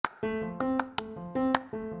This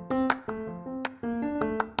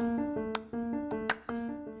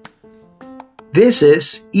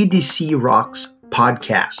is EDC Rocks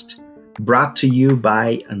podcast, brought to you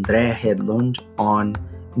by Andrea Hedlund on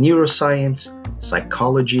neuroscience,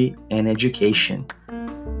 psychology, and education.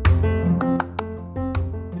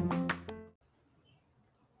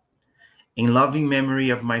 In loving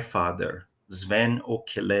memory of my father, Sven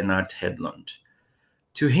Åke Lennart Hedlund.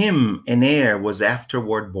 To him an heir was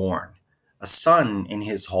afterward born, a son in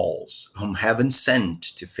his halls, whom heaven sent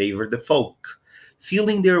to favor the folk,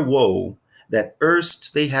 feeling their woe, that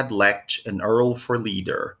erst they had lacked an earl for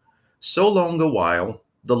leader. So long a while,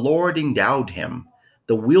 the Lord endowed him,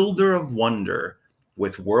 the wielder of wonder,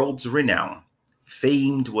 with world's renown.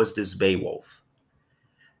 Famed was this Beowulf.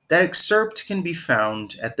 That excerpt can be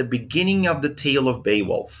found at the beginning of the tale of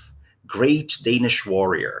Beowulf, great Danish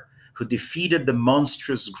warrior, who defeated the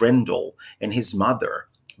monstrous Grendel and his mother,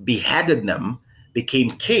 beheaded them, became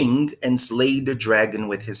king, and slayed the dragon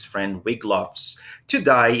with his friend Wiglafs, to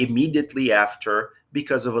die immediately after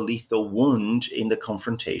because of a lethal wound in the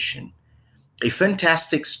confrontation. A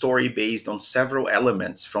fantastic story based on several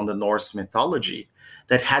elements from the Norse mythology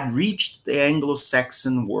that had reached the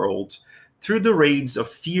Anglo-Saxon world through the raids of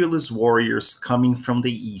fearless warriors coming from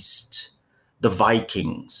the east, the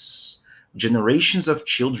Vikings. Generations of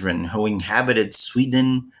children who inhabited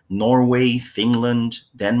Sweden, Norway, Finland,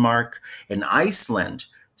 Denmark, and Iceland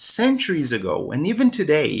centuries ago, and even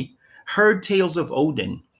today, heard tales of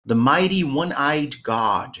Odin, the mighty one-eyed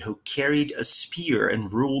god who carried a spear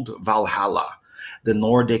and ruled Valhalla, the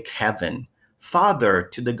Nordic heaven, father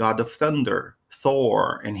to the god of thunder,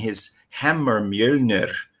 Thor, and his hammer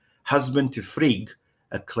Mjolnir, husband to Frigg,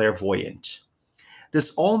 a clairvoyant.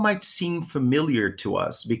 This all might seem familiar to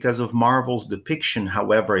us because of Marvel's depiction,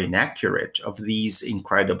 however inaccurate, of these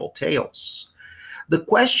incredible tales. The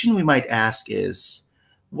question we might ask is,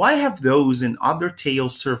 why have those and other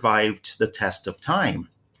tales survived the test of time?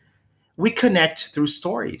 We connect through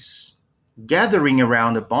stories, gathering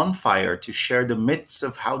around a bonfire to share the myths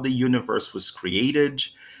of how the universe was created,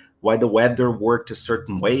 why the weather worked a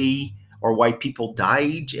certain way, or why people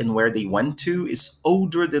died and where they went to is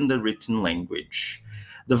older than the written language.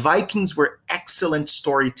 The Vikings were excellent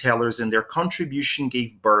storytellers, and their contribution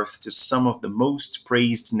gave birth to some of the most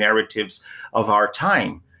praised narratives of our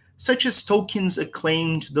time, such as Tolkien's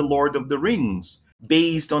acclaimed The Lord of the Rings,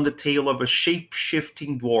 based on the tale of a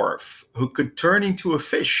shape-shifting dwarf who could turn into a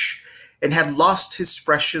fish and had lost his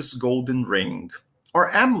precious golden ring, or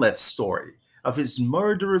Hamlet's story of his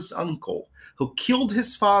murderous uncle who killed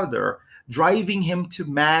his father, driving him to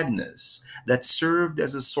madness that served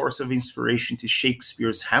as a source of inspiration to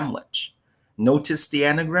Shakespeare's Hamlet. Notice the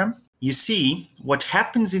anagram? You see, what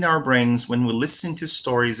happens in our brains when we listen to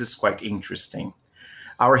stories is quite interesting.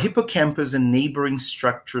 Our hippocampus and neighboring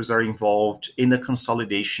structures are involved in the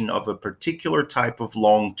consolidation of a particular type of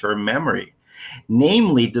long-term memory,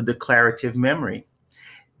 namely the declarative memory.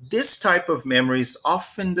 This type of memory is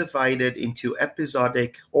often divided into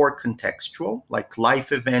episodic or contextual, like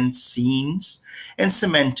life events, scenes, and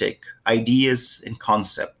semantic, ideas and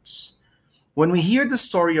concepts. When we hear the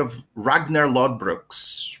story of Ragnar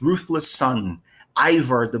Lodbrok's ruthless son,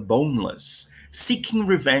 Ivar the Boneless, seeking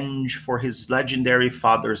revenge for his legendary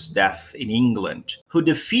father's death in England, who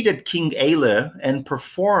defeated King Aelle and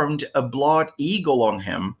performed a blood eagle on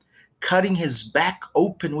him, cutting his back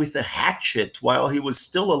open with a hatchet while he was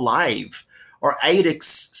still alive, or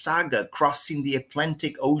Eirik's saga crossing the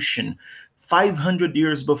Atlantic Ocean 500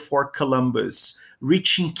 years before Columbus,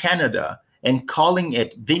 reaching Canada and calling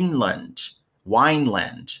it Vinland,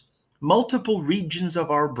 Wineland. Multiple regions of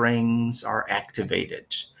our brains are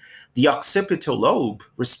activated. The occipital lobe,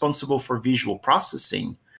 responsible for visual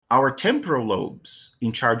processing, our temporal lobes,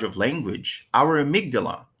 in charge of language, our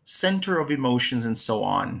amygdala, center of emotions, and so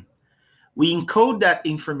on. We encode that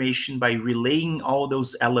information by relaying all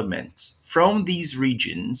those elements from these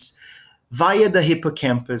regions via the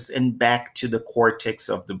hippocampus and back to the cortex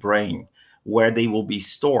of the brain, where they will be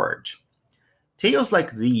stored. Tales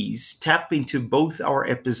like these tap into both our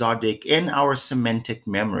episodic and our semantic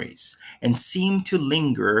memories and seem to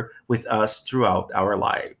linger with us throughout our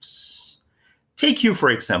lives. Take you, for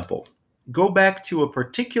example. Go back to a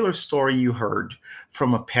particular story you heard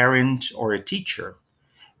from a parent or a teacher.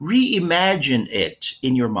 Reimagine it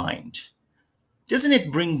in your mind. Doesn't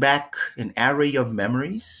it bring back an array of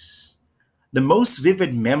memories? The most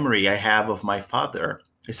vivid memory I have of my father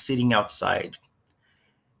is sitting outside.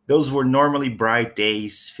 Those were normally bright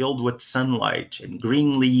days filled with sunlight and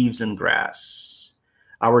green leaves and grass.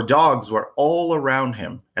 Our dogs were all around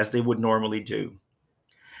him as they would normally do.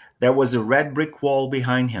 There was a red brick wall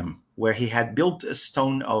behind him where he had built a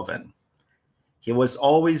stone oven. He was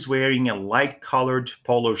always wearing a light-colored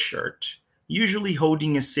polo shirt, usually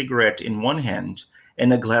holding a cigarette in one hand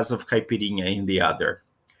and a glass of caipirinha in the other.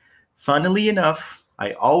 Funnily enough,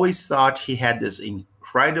 I always thought he had this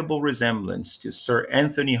incredible resemblance to Sir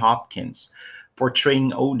Anthony Hopkins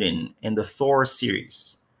portraying Odin in the Thor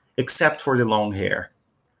series, except for the long hair.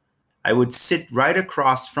 I would sit right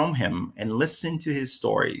across from him and listen to his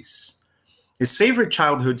stories. His favorite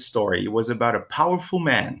childhood story was about a powerful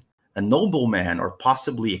man, a nobleman or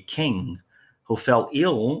possibly a king, who fell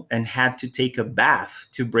ill and had to take a bath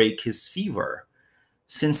to break his fever.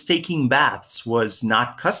 Since taking baths was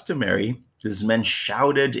not customary, this man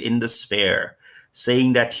shouted in despair,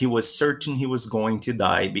 saying that he was certain he was going to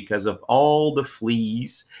die because of all the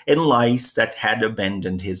fleas and lice that had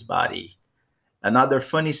abandoned his body. Another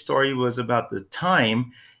funny story was about the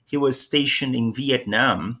time he was stationed in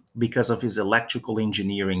Vietnam because of his electrical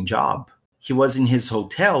engineering job. He was in his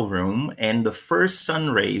hotel room and the first sun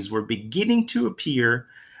rays were beginning to appear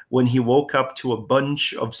when he woke up to a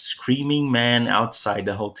bunch of screaming men outside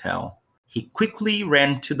the hotel. He quickly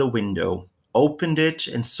ran to the window, opened it,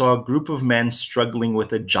 and saw a group of men struggling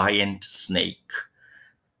with a giant snake.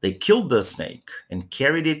 They killed the snake and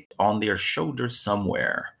carried it on their shoulders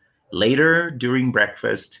somewhere. Later, during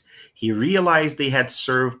breakfast, he realized they had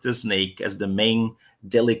served the snake as the main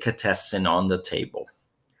delicatessen on the table.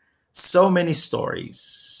 So many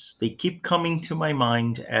stories. They keep coming to my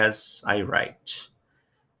mind as I write.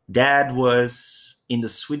 Dad was in the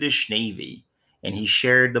Swedish Navy, and he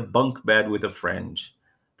shared the bunk bed with a friend.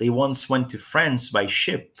 They once went to France by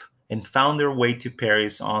ship and found their way to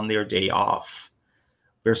Paris on their day off.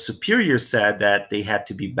 Their superior said that they had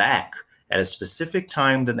to be back at a specific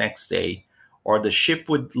time the next day, or the ship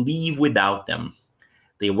would leave without them.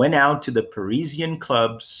 They went out to the Parisian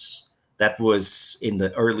clubs, that was in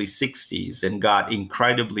the early 60s, and got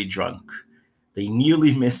incredibly drunk. They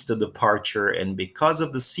nearly missed the departure, and because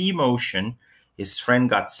of the sea motion, his friend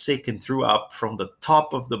got sick and threw up from the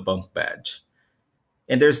top of the bunk bed.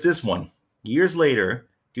 And there's this one. Years later,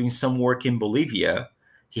 doing some work in Bolivia,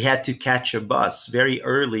 he had to catch a bus very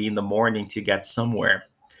early in the morning to get somewhere.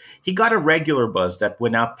 He got a regular bus that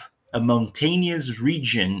went up a mountainous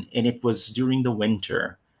region, and it was during the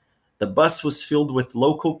winter. The bus was filled with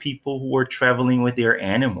local people who were traveling with their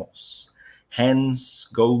animals. Hens,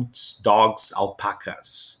 goats, dogs,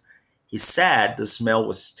 alpacas. He said the smell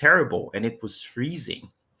was terrible and it was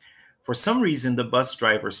freezing. For some reason, the bus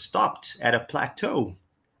driver stopped at a plateau.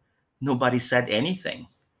 Nobody said anything.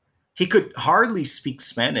 He could hardly speak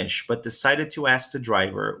Spanish, but decided to ask the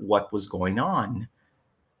driver what was going on.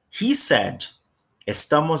 He said,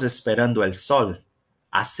 "Estamos esperando el sol.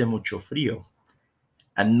 Hace mucho frío."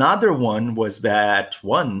 Another one was that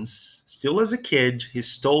once, still as a kid, he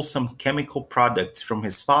stole some chemical products from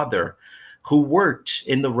his father, who worked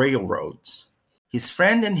in the railroads. His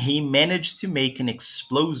friend and he managed to make an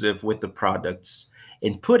explosive with the products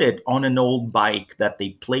and put it on an old bike that they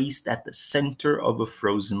placed at the center of a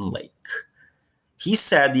frozen lake. He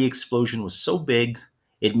said the explosion was so big,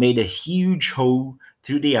 it made a huge hole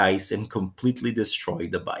through the ice and completely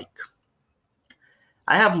destroyed the bike.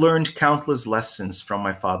 I have learned countless lessons from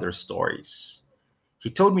my father's stories. He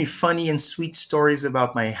told me funny and sweet stories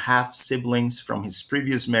about my half-siblings from his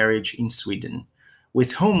previous marriage in Sweden,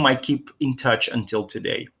 with whom I keep in touch until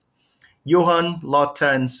today. Johan, Lotta,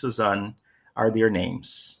 and Susanne are their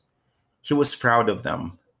names. He was proud of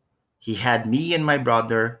them. He had me and my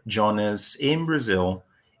brother, Jonas, in Brazil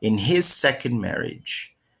in his second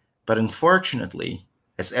marriage. But unfortunately,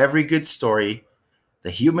 as every good story, the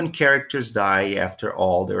human characters die after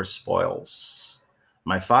all their spoils.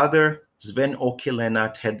 My father, Sven-Åke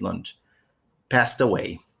Lennart Hedlund, passed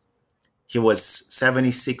away. He was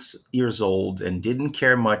 76 years old and didn't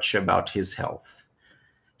care much about his health.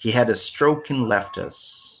 He had a stroke and left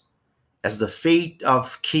us. As the fate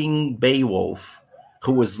of King Beowulf,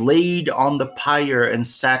 who was laid on the pyre and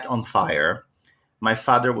set on fire, my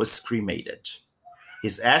father was cremated.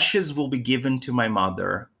 His ashes will be given to my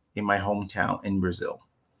mother in my hometown in Brazil.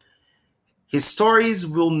 His stories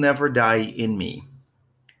will never die in me.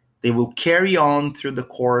 They will carry on through the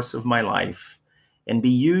course of my life and be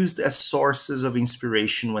used as sources of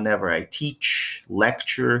inspiration whenever I teach,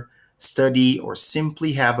 lecture, study, or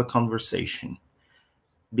simply have a conversation.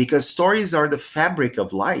 Because stories are the fabric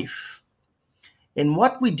of life. And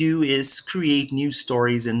what we do is create new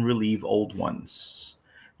stories and relive old ones.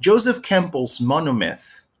 Joseph Campbell's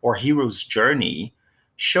monomyth, or hero's journey,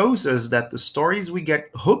 shows us that the stories we get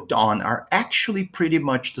hooked on are actually pretty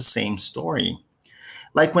much the same story.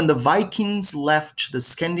 Like when the Vikings left the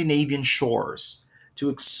Scandinavian shores to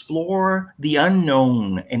explore the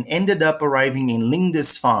unknown and ended up arriving in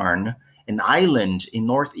Lindisfarne, an island in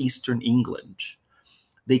northeastern England.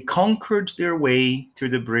 They conquered their way through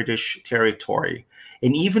the British territory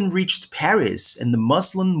and even reached Paris and the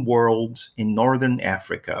Muslim world in northern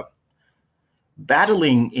Africa.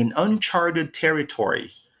 Battling in uncharted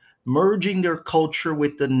territory, merging their culture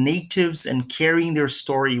with the natives and carrying their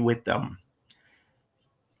story with them.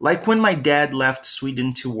 Like when my dad left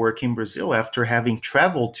Sweden to work in Brazil after having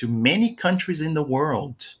traveled to many countries in the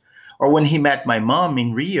world, or when he met my mom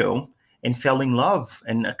in Rio and fell in love,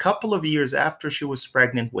 and a couple of years after she was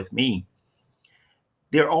pregnant with me.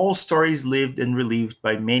 They're all stories lived and relived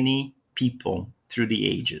by many people through the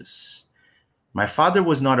ages. My father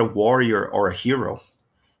was not a warrior or a hero.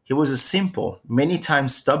 He was a simple, many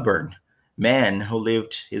times stubborn man who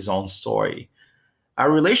lived his own story.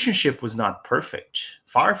 Our relationship was not perfect,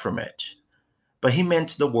 far from it, but he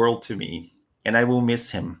meant the world to me, and I will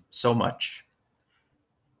miss him so much.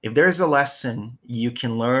 If there is a lesson you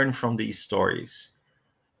can learn from these stories,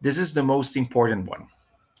 this is the most important one.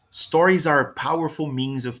 Stories are a powerful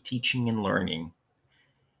means of teaching and learning.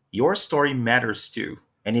 Your story matters too,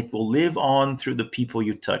 and it will live on through the people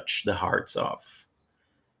you touch the hearts of.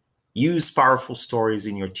 Use powerful stories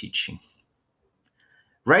in your teaching.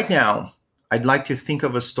 Right now, I'd like to think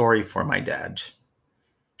of a story for my dad.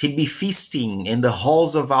 He'd be feasting in the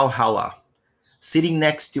halls of Valhalla, sitting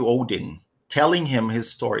next to Odin, telling him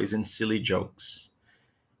his stories and silly jokes.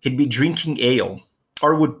 He'd be drinking ale,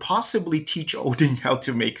 or would possibly teach Odin how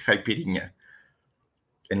to make caipirinha,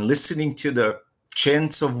 and listening to the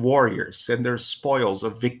chants of warriors and their spoils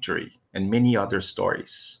of victory and many other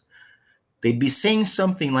stories. They'd be saying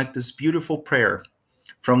something like this beautiful prayer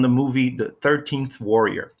from the movie The 13th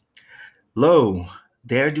Warrior. Lo,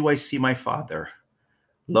 there do I see my father.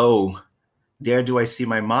 Lo, there do I see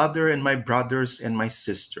my mother and my brothers and my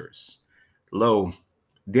sisters. Lo,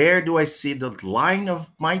 there do I see the line of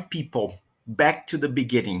my people back to the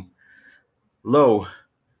beginning. Lo,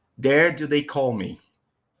 there do they call me.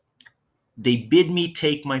 They bid me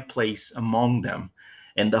take my place among them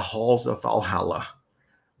in the halls of Valhalla,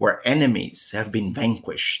 where enemies have been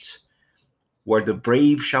vanquished, where the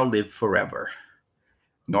brave shall live forever.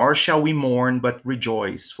 Nor shall we mourn but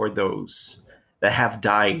rejoice for those that have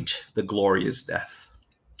died the glorious death.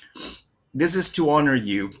 This is to honor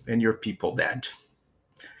you and your people, Dad.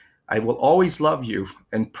 I will always love you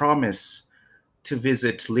and promise to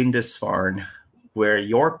visit Lindisfarne, where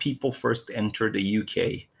your people first entered the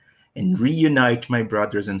UK, and reunite my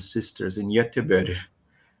brothers and sisters in Göteborg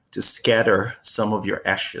to scatter some of your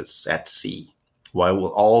ashes at sea, while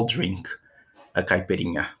we'll all drink a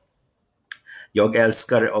caipirinha. Jag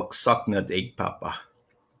älskar och saknar dig, pappa.